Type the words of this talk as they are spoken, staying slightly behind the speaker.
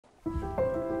Morten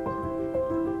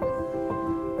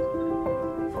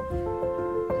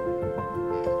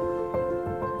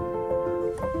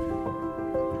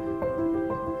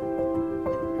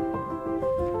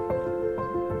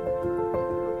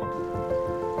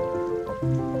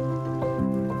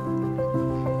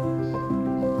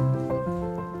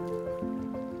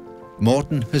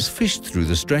has fished through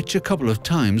the stretch a couple of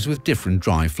times with different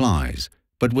dry flies,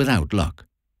 but without luck.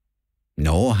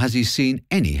 Nor has he seen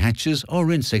any hatches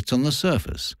or insects on the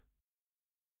surface.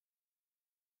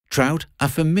 Trout are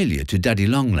familiar to daddy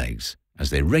longlegs, as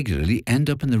they regularly end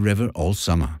up in the river all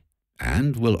summer,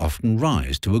 and will often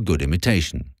rise to a good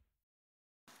imitation.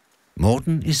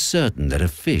 Morten is certain that a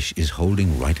fish is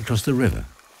holding right across the river.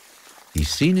 He's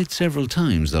seen it several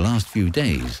times the last few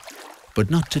days, but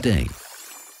not today.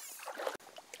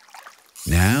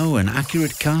 Now an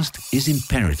accurate cast is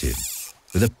imperative,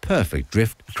 with a perfect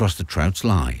drift across the trout's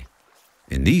lie.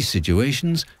 In these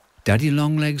situations, daddy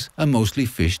longlegs are mostly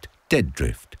fished dead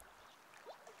drift.